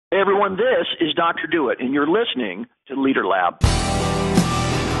Hey everyone, this is Dr. Do It, and you're listening to Leader Lab.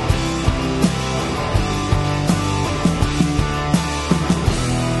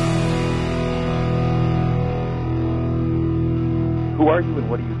 Who are you and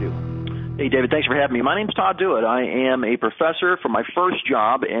what do you do? Hey, David, thanks for having me. My name's Todd Do It. I am a professor for my first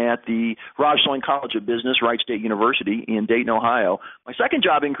job at the Raj Soin College of Business, Wright State University in Dayton, Ohio. My second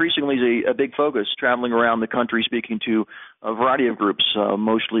job increasingly is a big focus, traveling around the country speaking to a variety of groups,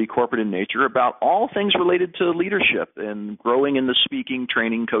 mostly corporate in nature, about all things related to leadership and growing in the speaking,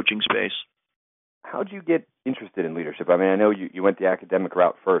 training, coaching space. How did you get interested in leadership? I mean, I know you went the academic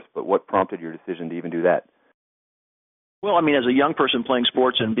route first, but what prompted your decision to even do that? Well, I mean, as a young person playing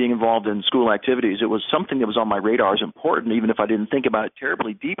sports and being involved in school activities, it was something that was on my radar as important, even if I didn't think about it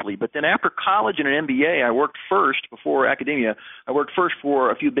terribly deeply. But then after college and an MBA, I worked first, before academia, I worked first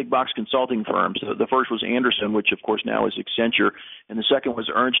for a few big box consulting firms. The first was Andersen, which of course now is Accenture, and the second was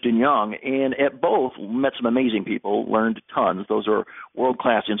Ernst & Young. And at both, met some amazing people, learned tons. Those are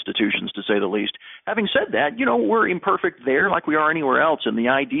world-class institutions, to say the least. Having said that, we're imperfect there like we are anywhere else, and the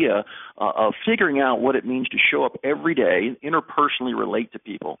idea of figuring out what it means to show up every day, interpersonally relate to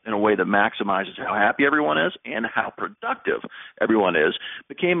people in a way that maximizes how happy everyone is and how productive everyone is,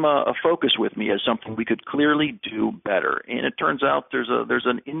 became a focus with me as something we could clearly do better. And it turns out there's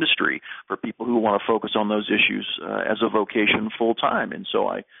an industry for people who want to focus on those issues as a vocation full time. And so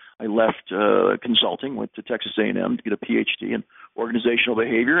I left consulting, went to Texas A&M to get a PhD in organizational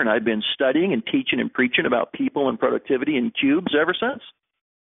behavior, and I've been studying and teaching and preaching about people and productivity in cubes ever since.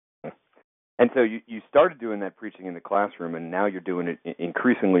 And so you started doing that preaching in the classroom, and now you're doing it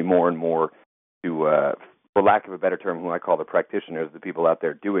increasingly more and more to, for lack of a better term, who I call the practitioners, the people out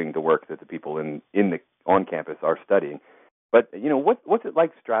there doing the work that the people on campus are studying. But, what's it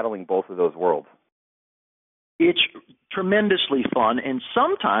like straddling both of those worlds? It's tremendously fun and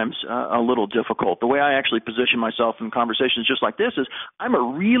sometimes a little difficult. The way I actually position myself in conversations just like this is I'm a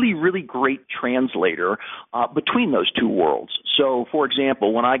really, really great translator between those two worlds. So, for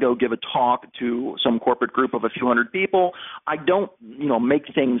example, when I go give a talk to some corporate group of a few hundred people, I don't,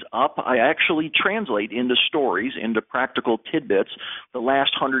 make things up. I actually translate into stories, into practical tidbits, the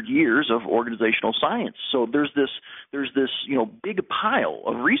last 100 years of organizational science. So there's this, big pile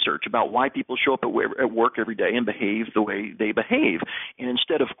of research about why people show up at work every day and behave the way they behave. And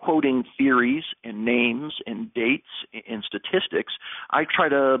instead of quoting theories and names and dates and statistics, I try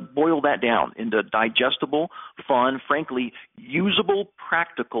to boil that down into digestible, fun, frankly, usable,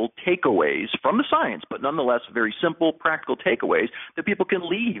 practical takeaways from the science, but nonetheless very simple, practical takeaways that people can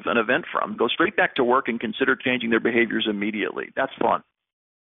leave an event from, go straight back to work and consider changing their behaviors immediately. That's fun.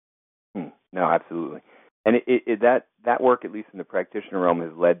 No, absolutely. And that work, at least in the practitioner realm,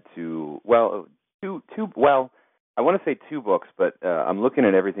 has led to, I want to say two books, but I'm looking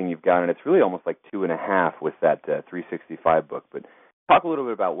at everything you've got, and it's really almost like 2.5 with that 365 book. But talk a little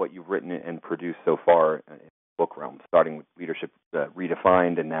bit about what you've written and produced so far in the book realm, starting with Leadership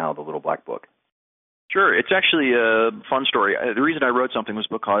Redefined and now The Little Black Book. Sure. It's actually a fun story. The reason I wrote something was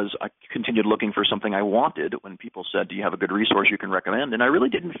because I continued looking for something I wanted when people said, do you have a good resource you can recommend? And I really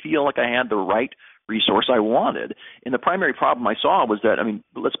didn't feel like I had the right resource I wanted. And the primary problem I saw was that,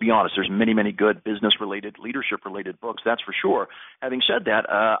 let's be honest, there's many, many good business-related, leadership-related books, that's for sure. Having said that,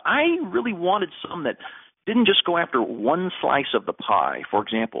 I really wanted some that didn't just go after one slice of the pie. For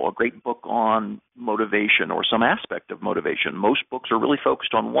example, a great book on motivation or some aspect of motivation. Most books are really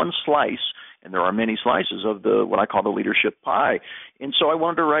focused on one slice, and there are many slices of what I call the leadership pie. And so I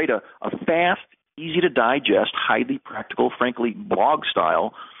wanted to write a fast, easy to digest, highly practical, frankly,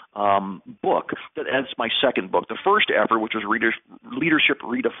 blog-style book. That's my second book. The first effort, which was Leadership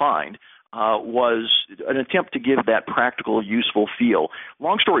Redefined, was an attempt to give that practical, useful feel.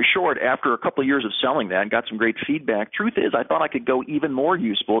 Long story short, after a couple of years of selling that and got some great feedback, truth is I thought I could go even more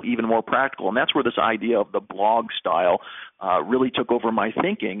useful, even more practical, and that's where this idea of the blog style really took over my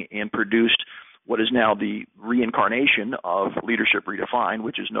thinking and produced what is now the reincarnation of Leadership Redefined,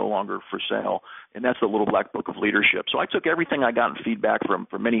 which is no longer for sale, and that's the Little Black Book of Leadership. So I took everything I got in feedback from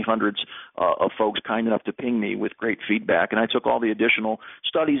many hundreds of folks kind enough to ping me with great feedback, and I took all the additional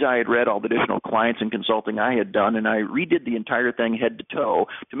studies I had read, all the additional clients and consulting I had done, and I redid the entire thing head to toe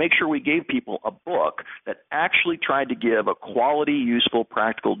to make sure we gave people a book that actually tried to give a quality, useful,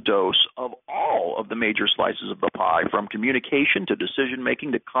 practical dose of all of the major slices of the pie, from communication to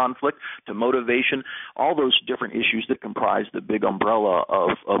decision-making to conflict to motivation, all those different issues that comprise the big umbrella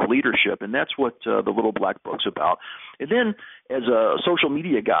of leadership. And that's what the Little Black Book's about. And then as a social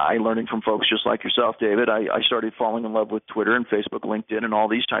media guy, learning from folks just like yourself, David, I started falling in love with Twitter and Facebook, LinkedIn, and all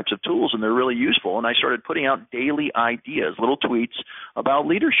these types of tools, and they're really useful. And I started putting out daily ideas, little tweets about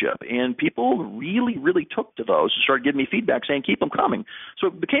leadership, and people really, really took to those and started giving me feedback saying, keep them coming. So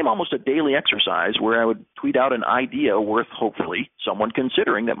it became almost a daily exercise where I would tweet out an idea worth, hopefully, someone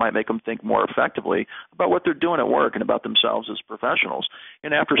considering that might make them think more effectively about what they're doing at work and about themselves as professionals.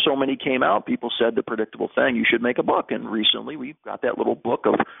 And after so many came out, people said the predictable thing, you should make a book. And recently we've got that little book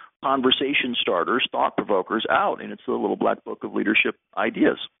of conversation starters, thought provokers out, and it's the little black book of leadership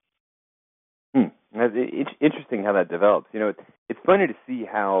ideas. It's interesting how that develops. You know, it's funny to see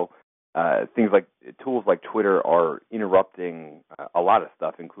how things like tools like Twitter are interrupting a lot of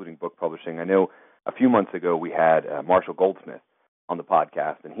stuff, including book publishing. I know a few months ago we had Marshall Goldsmith on the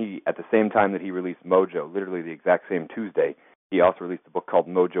podcast, and he, at the same time that he released Mojo, literally the exact same Tuesday, he also released a book called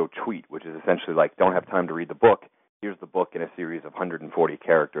Mojo Tweet, which is essentially like, don't have time to read the book, here's the book in a series of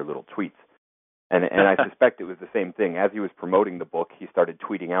 140-character little tweets. And I suspect it was the same thing. As he was promoting the book, he started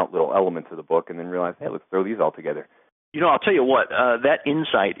tweeting out little elements of the book and then realized, hey, let's throw these all together. You know, I'll tell you what, that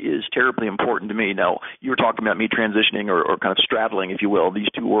insight is terribly important to me. Now, you were talking about me transitioning or kind of straddling, if you will, these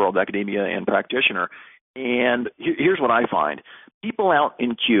two worlds, academia and practitioner. And here's what I find. People out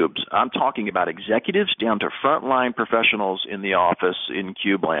in cubes, I'm talking about executives down to frontline professionals in the office in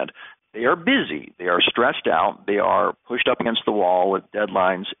cube land. They are busy. They are stressed out. They are pushed up against the wall with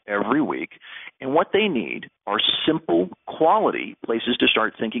deadlines every week. And what they need are simple, quality places to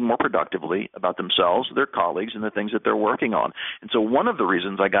start thinking more productively about themselves, their colleagues, and the things that they're working on. And so one of the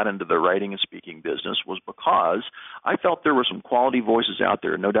reasons I got into the writing and speaking business was because I felt there were some quality voices out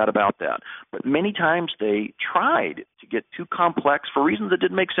there, no doubt about that. But many times they tried to get too complex for reasons that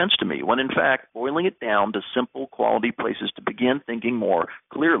didn't make sense to me, when in fact boiling it down to simple, quality places to begin thinking more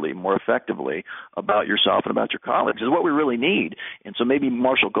clearly, more effectively about yourself and about your colleagues is what we really need. And so maybe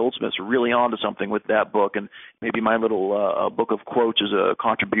Marshall Goldsmith's really onto something with that book, and maybe my little book of quotes is a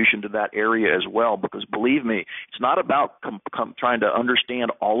contribution to that area as well, because believe me, it's not about trying to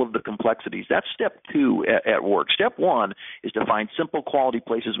understand all of the complexities. That's step two at work. Step one is to find simple, quality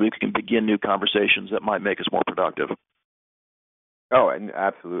places we can begin new conversations that might make us more productive. Oh, and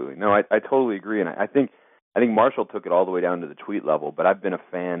absolutely. No, I totally agree, and I think Marshall took it all the way down to the tweet level, but I've been a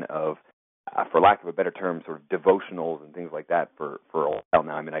fan of, for lack of a better term, sort of devotionals and things like that for a while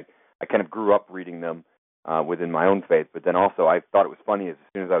now. I mean, I kind of grew up reading them within my own faith, but then also I thought it was funny as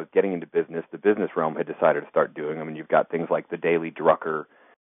soon as I was getting into business, the business realm had decided to start doing them. I mean, you've got things like the Daily Drucker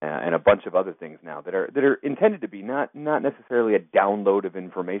and a bunch of other things now that are intended to be not necessarily a download of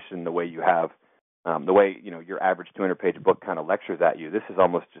information the way you have, the way, you know, your average 200-page book kind of lectures at you. This is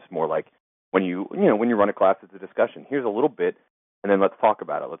almost just more like when you run a class, it's a discussion. Here's a little bit, and then let's talk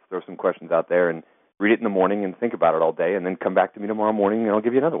about it. Let's throw some questions out there and read it in the morning and think about it all day, and then come back to me tomorrow morning and I'll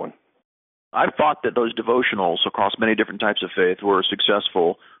give you another one. I've thought that those devotionals across many different types of faith were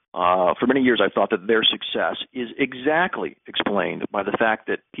successful. For many years, I thought that their success is exactly explained by the fact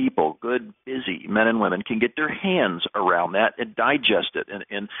that people, good, busy men and women, can get their hands around that and digest it.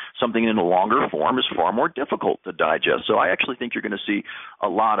 And something in a longer form is far more difficult to digest. So I actually think you're going to see a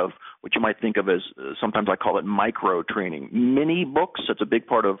lot of what you might think of as, sometimes I call it micro training. Mini books, that's a big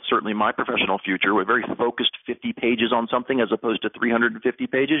part of certainly my professional future, with very focused 50 pages on something as opposed to 350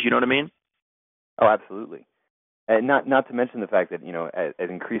 pages. You know what I mean? Oh, absolutely. And not to mention the fact that, you know, as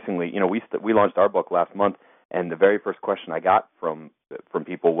increasingly, you know, we launched our book last month, and the very first question I got from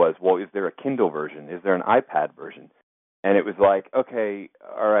people was, well, is there a Kindle version? Is there an iPad version? And it was like, okay,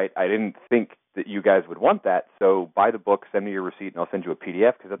 all right, I didn't think that you guys would want that, so buy the book, send me your receipt, and I'll send you a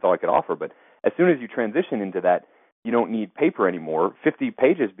PDF, because that's all I could offer. But as soon as you transition into that, you don't need paper anymore. 50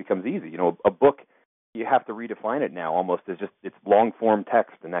 pages becomes easy. You know, a book, you have to redefine it now almost as just it's long-form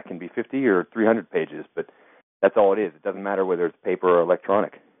text, and that can be 50 or 300 pages, but that's all it is. It doesn't matter whether it's paper or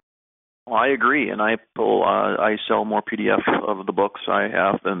electronic. Well, I agree, and I sell more PDF of the books I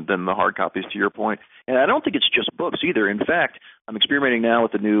have than the hard copies, to your point. And I don't think it's just books either. In fact, I'm experimenting now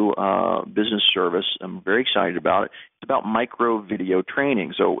with a new business service. I'm very excited about it. It's about micro video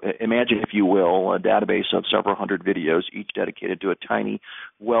training. So imagine, if you will, a database of several hundred videos, each dedicated to a tiny,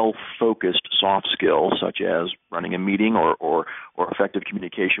 well-focused soft skill, such as running a meeting or effective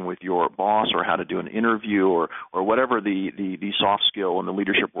communication with your boss, or how to do an interview, or whatever the soft skill in the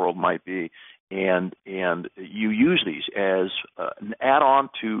leadership world might be. And you use these as an add-on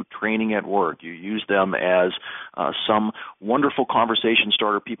to training at work. You use them as some wonderful conversation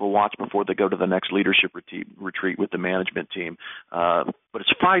starter people watch before they go to the next leadership retreat with the management team. But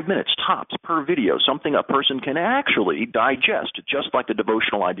it's 5 minutes tops per video, something a person can actually digest, just like the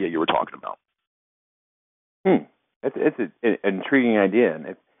devotional idea you were talking about. It's an intriguing idea, and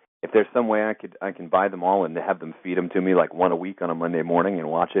if there's some way I can buy them all and have them feed them to me like one a week on a Monday morning and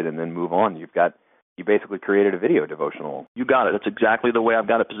watch it and then move on, you basically created a video devotional. You got it. That's exactly the way I've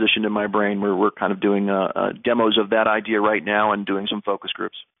got it positioned in my brain. We're kind of doing demos of that idea right now and doing some focus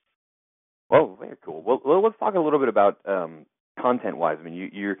groups. Oh, very cool. Well, let's talk a little bit about content-wise. I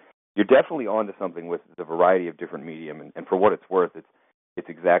mean, you're definitely onto something with the variety of different medium, and for what it's worth, it's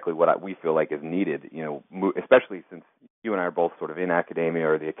exactly what we feel like is needed. You know, especially since you and I are both sort of in academia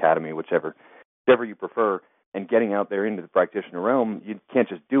or the academy, whichever you prefer, and getting out there into the practitioner realm. You can't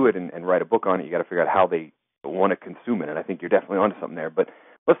just do it and write a book on it. You got to figure out how they want to consume it, and I think you're definitely onto something there. But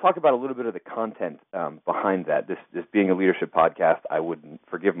let's talk about a little bit of the content behind that. This being a leadership podcast, I wouldn't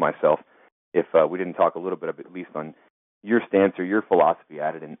forgive myself if we didn't talk a little bit of at least on your stance or your philosophy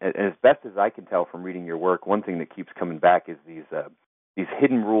at it. And as best as I can tell from reading your work, one thing that keeps coming back is these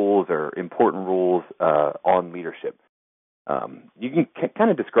hidden rules or important rules on leadership. You can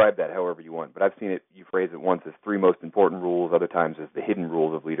kind of describe that however you want, but I've seen you phrase it once as 3 most important rules, other times as the hidden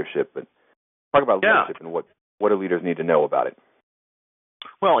rules of leadership. But talk about leadership and what do leaders need to know about it?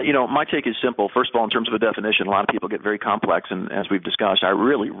 Well, you know, my take is simple. First of all, in terms of a definition, a lot of people get very complex, and as we've discussed, I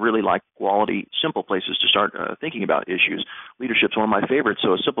really, really like quality, simple places to start thinking about issues. Leadership's one of my favorites,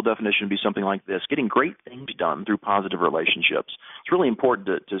 so a simple definition would be something like this: getting great things done through positive relationships. It's really important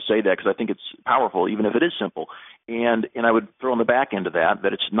to say that because I think it's powerful, even if it is simple. And I would throw on the back end of that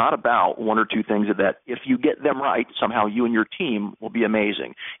it's not about 1 or 2 things that if you get them right, somehow you and your team will be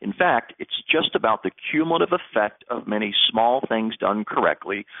amazing. In fact, it's just about the cumulative effect of many small things done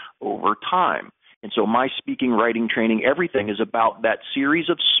correctly over time. And so my speaking, writing, training, everything is about that series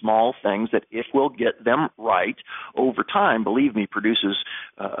of small things that if we'll get them right over time, believe me, produces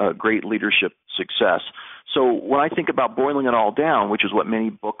a great leadership success. So when I think about boiling it all down, which is what many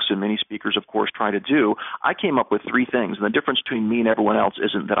books and many speakers, of course, try to do, I came up with 3 things. And the difference between me and everyone else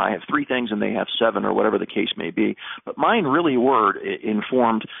isn't that I have 3 things and they have 7 or whatever the case may be. But mine really were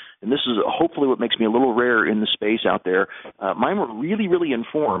informed, and this is hopefully what makes me a little rare in the space out there. Mine were really, really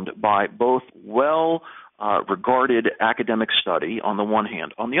informed by both regarded academic study on the one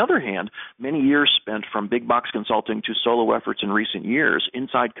hand. On the other hand, many years spent from big box consulting to solo efforts in recent years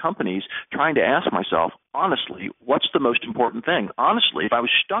inside companies trying to ask myself, honestly, what's the most important thing? Honestly, if I was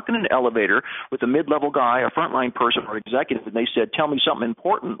stuck in an elevator with a mid-level guy, a frontline person or executive, and they said, tell me something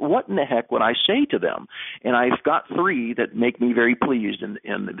important, what in the heck would I say to them? And I've got 3 that make me very pleased and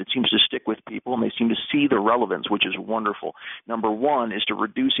that seems to stick with people, and they seem to see the relevance, which is wonderful. Number 1 is to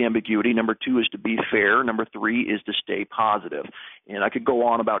reduce ambiguity. Number 2 is to be fair. Number 3 is to stay positive. And I could go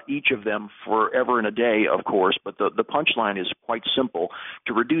on about each of them forever and a day, of course, but the punchline is quite simple.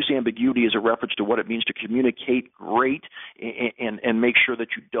 To reduce ambiguity is a reference to what it means to communicate great and make sure that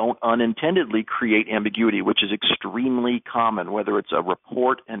you don't unintendedly create ambiguity, which is extremely common, whether it's a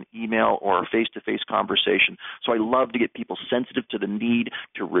report, an email, or a face-to-face conversation. So I love to get people sensitive to the need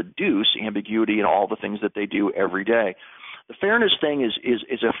to reduce ambiguity in all the things that they do every day. The fairness thing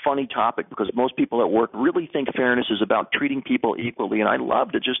is a funny topic because most people at work really think fairness is about treating people equally, and I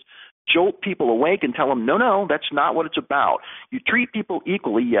love to just jolt people awake and tell them, no, that's not what it's about. You treat people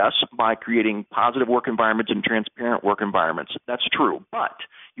equally, yes, by creating positive work environments and transparent work environments. That's true. But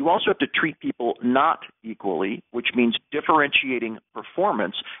you also have to treat people not equally, which means differentiating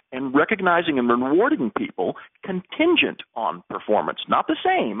performance and recognizing and rewarding people contingent on performance. Not the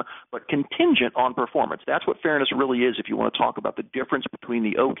same, but contingent on performance. That's what fairness really is if you want to talk about the difference between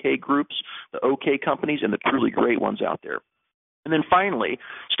the okay groups, the okay companies, and the truly great ones out there. And then finally,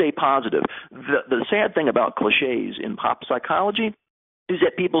 stay positive. The sad thing about cliches in pop psychology is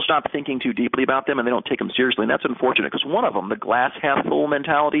that people stop thinking too deeply about them and they don't take them seriously, and that's unfortunate because one of them, the glass half full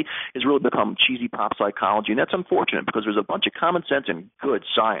mentality, has really become cheesy pop psychology, and that's unfortunate because there's a bunch of common sense and good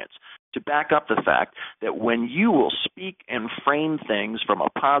science to back up the fact that when you will speak and frame things from a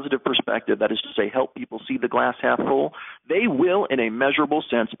positive perspective, that is to say help people see the glass half full, they will in a measurable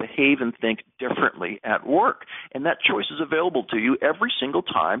sense behave and think differently at work. And that choice is available to you every single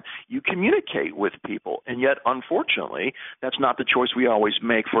time you communicate with people. And yet, unfortunately, that's not the choice we always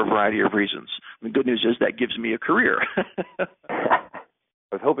make for a variety of reasons. The good news is that gives me a career. I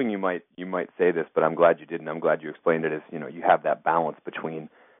was hoping you might say this, but I'm glad you didn't. I'm glad you explained it as, you have that balance between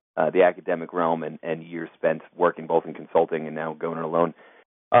the academic realm and years spent working both in consulting and now going it alone,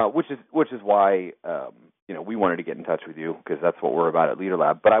 which is why we wanted to get in touch with you because that's what we're about at Leader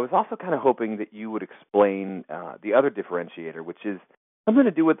Lab. But I was also kind of hoping that you would explain the other differentiator, which is something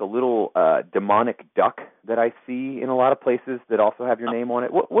to do with the little demonic duck that I see in a lot of places that also have your name on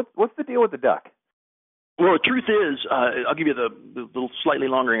it. What's the deal with the duck? Well, the truth is, I'll give you the slightly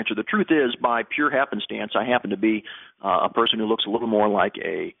longer answer. The truth is, by pure happenstance, I happen to be a person who looks a little more like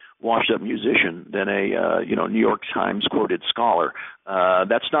a washed-up musician than a New York Times quoted scholar.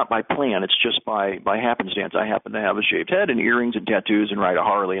 That's not by plan. It's just by happenstance. I happen to have a shaved head and earrings and tattoos and ride a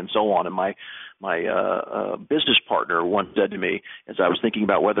Harley and so on. And my business partner once said to me, as I was thinking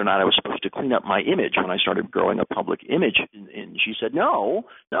about whether or not I was supposed to clean up my image when I started growing a public image, and she said, no,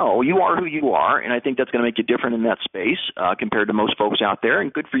 you are who you are, and I think that's going to make you different in that space compared to most folks out there,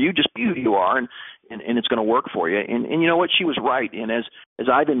 and good for you, just be who you are, and it's going to work for you. And you know what? She was right. And as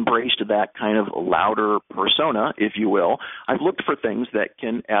I've embraced that kind of louder persona, if you will, I've looked for things that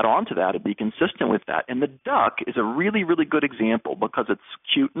can add on to that and be consistent with that. And the duck is a really, really good example because it's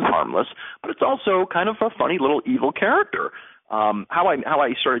cute and harmless, but it's also kind of a funny little evil character. How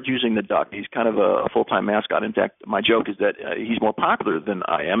I started using the duck, he's kind of a full-time mascot. In fact, my joke is that he's more popular than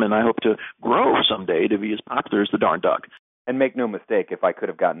I am, and I hope to grow someday to be as popular as the darn duck. And make no mistake, if I could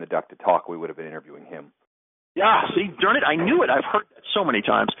have gotten the duck to talk, we would have been interviewing him. Yeah, see, darn it, I knew it. I've heard that so many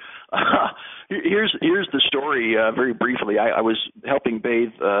times. Here's the story very briefly. I was helping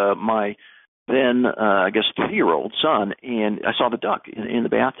bathe my then, 3-year-old son, and I saw the duck in the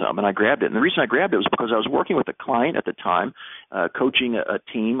bathtub, and I grabbed it. And the reason I grabbed it was because I was working with a client at the time, coaching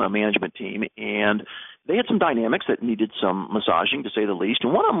a management team, and they had some dynamics that needed some massaging, to say the least.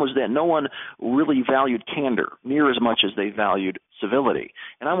 And one of them was that no one really valued candor near as much as they valued civility.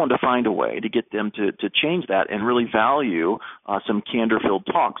 And I wanted to find a way to get them to change that and really value some candor-filled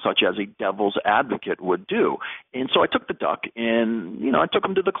talk, such as a devil's advocate would do. And so I took the duck and, I took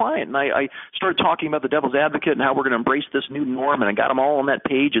him to the client. And I started talking about the devil's advocate and how we're going to embrace this new norm. And I got them all on that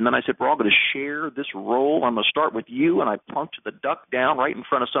page. And then I said, we're all going to share this role. I'm going to start with you. And I plunked the duck down right in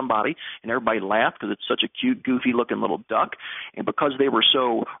front of somebody. And everybody laughed because it's such a cute, goofy-looking little duck. And because they were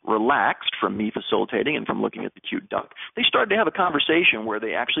so relaxed from me facilitating and from looking at the cute duck, they started to have a conversation where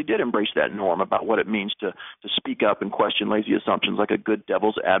they actually did embrace that norm about what it means to speak up and question lazy assumptions like a good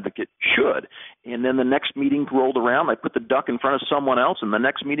devil's advocate should. And then the next meeting rolled around. I put the duck in front of someone else, and the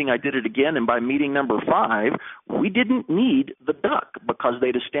next meeting I did it again. And by meeting number 5, we didn't need the duck because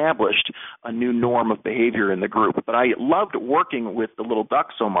they'd established a new norm of behavior in the group. But I loved working with the little duck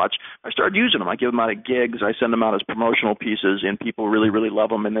so much, I started using them. I give them out at gigs. I send them out as promotional pieces, and people really, really love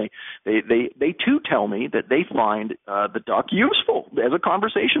them. And they too tell me that they find the duck useful as a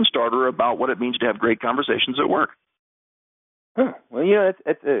conversation starter about what it means to have great conversations at work. Huh. Well,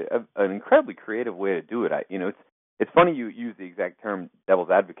 it's an incredibly creative way to do it. It's funny you use the exact term devil's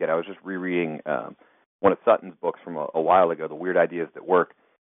advocate. I was just rereading one of Sutton's books from a while ago, The Weird Ideas That Work,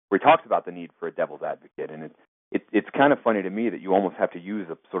 where he talks about the need for a devil's advocate. And it's kind of funny to me that you almost have to use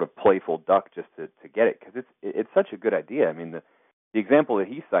a sort of playful duck just to get it, because it's such a good idea. I mean, the example that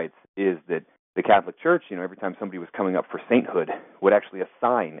he cites is that the Catholic Church, every time somebody was coming up for sainthood, would actually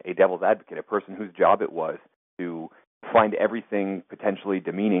assign a devil's advocate, a person whose job it was to find everything potentially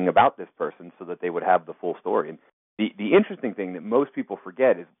demeaning about this person so that they would have the full story. And the interesting thing that most people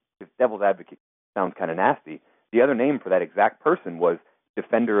forget is, if devil's advocate sounds kind of nasty, the other name for that exact person was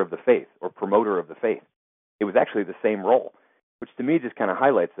defender of the faith or promoter of the faith. It was actually the same role, which to me just kind of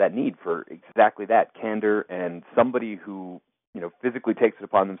highlights that need for exactly that, candor, and somebody who physically takes it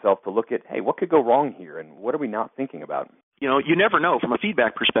upon themselves to look at, hey, what could go wrong here, and what are we not thinking about? You never know. From a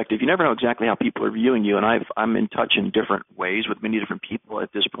feedback perspective, you never know exactly how people are viewing you, and I'm in touch in different ways with many different people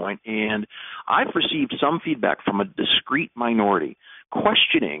at this point, and I've received some feedback from a discrete minority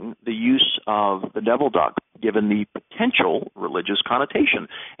questioning the use of the devil duck given the potential religious connotation.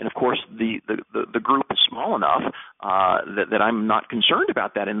 And of course, the group is small enough that I'm not concerned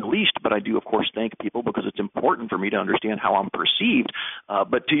about that in the least, but I do, of course, thank people because it's important for me to understand how I'm perceived.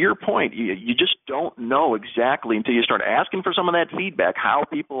 But to your point, you just don't know exactly until you start asking for some of that feedback how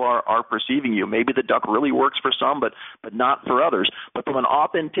people are perceiving you. Maybe the duck really works for some, but not for others. But from an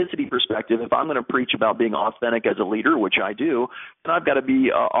authenticity perspective, if I'm going to preach about being authentic as a leader, which I do, then I've got to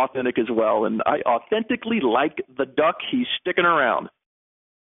be authentic as well. And I authentically like the duck. He's sticking around.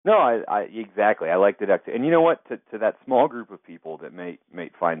 No, I exactly. I like the duck too. And you know what? To that small group of people that may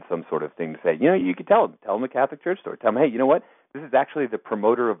find some sort of thing to say, you could tell them the Catholic Church story. Tell them, hey, you know what? This is actually the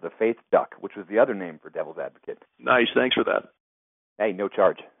promoter of the faith duck, which was the other name for devil's advocate. Nice. Thanks for that. Hey, no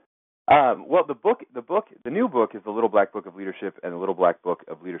charge. Well, the new book is The Little Black Book of Leadership and The Little Black Book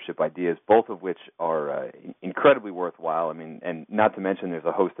of Leadership Ideas, both of which are incredibly worthwhile. I mean, and not to mention there's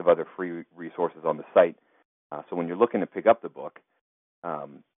a host of other free resources on the site. So when you're looking to pick up the book,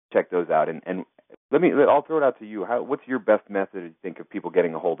 check those out. And I'll throw it out to you. What's your best method, you think, of people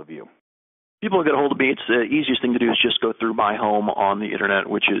getting a hold of you? People who get a hold of me, it's the easiest thing to do is just go through my home on the internet,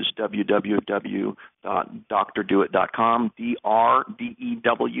 which is www.drdewett.com,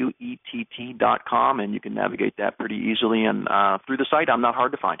 DRDEWETT.com, and you can navigate that pretty easily. And through the site, I'm not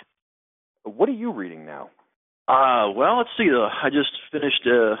hard to find. What are you reading now? Well, let's see. I just finished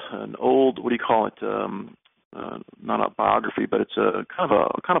an old, what do you call it? Not a biography, but it's a kind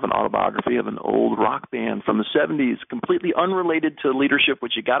of an autobiography of an old rock band from the 70s, completely unrelated to leadership,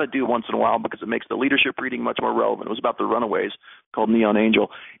 which you got to do once in a while because it makes the leadership reading much more relevant. It was about the Runaways, called Neon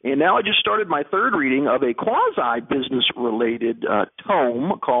Angel. And now I just started my third reading of a quasi-business-related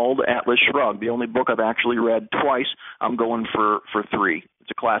tome called Atlas Shrugged, the only book I've actually read twice. I'm going for 3.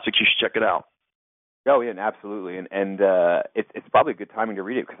 It's a classic. You should check it out. Oh, yeah, absolutely. And it's probably a good timing to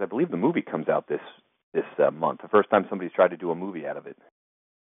read it because I believe the movie comes out this month, the first time somebody's tried to do a movie out of it.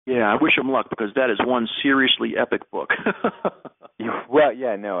 Yeah, I wish them luck because that is one seriously epic book. Well,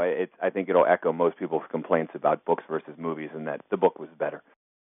 yeah, no, I think it'll echo most people's complaints about books versus movies, and that the book was better.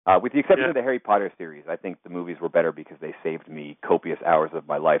 With the exception of the Harry Potter series, I think the movies were better because they saved me copious hours of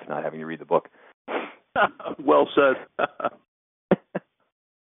my life not having to read the book. Well said.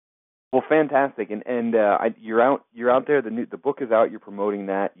 Well, fantastic, and you're out there. The book is out. You're promoting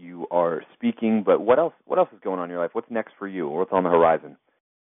that. You are speaking. But what else is going on in your life? What's next for you? What's on the horizon?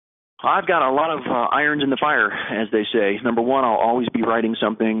 I've got a lot of irons in the fire, as they say. Number one, I'll always be writing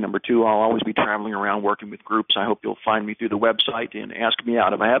something. Number two, I'll always be traveling around working with groups. I hope you'll find me through the website and ask me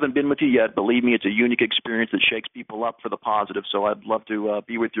out. If I haven't been with you yet, believe me, it's a unique experience that shakes people up for the positive, so I'd love to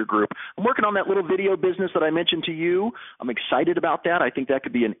be with your group. I'm working on that little video business that I mentioned to you. I'm excited about that. I think that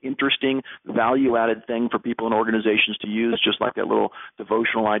could be an interesting, value-added thing for people and organizations to use, just like that little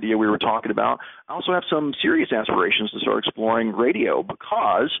devotional idea we were talking about. I also have some serious aspirations to start exploring radio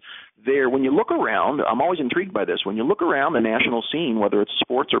because when you look around, I'm always intrigued by this. When you look around the national scene, whether it's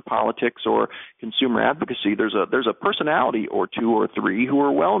sports or politics or consumer advocacy, there's a personality or two or three who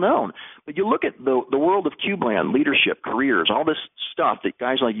are well known. But you look at the world of Cubeland, leadership, careers, all this stuff that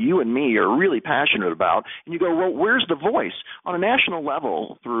guys like you and me are really passionate about, and you go, well, where's the voice? On a national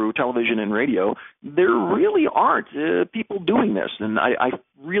level through television and radio, there really aren't people doing this. And I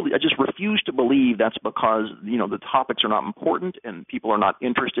just refuse to believe that's because, the topics are not important and people are not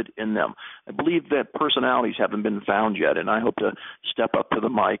interested in them. I believe that personalities haven't been found yet, and I hope to step up to the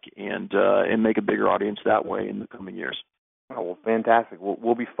mic and make a bigger audience that way in the coming years. Oh, well, fantastic.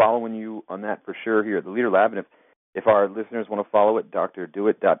 We'll be following you on that for sure here at the Leader Lab, and if our listeners want to follow it,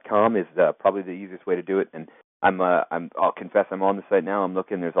 drdewett.com is probably the easiest way to do it. And I'll confess I'm on the site now. I'm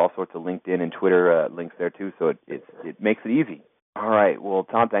looking. There's all sorts of LinkedIn and Twitter links there too, so it makes it easy. All right. Well,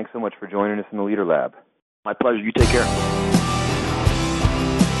 Tom, thanks so much for joining us in the Leader Lab. My pleasure. You take care.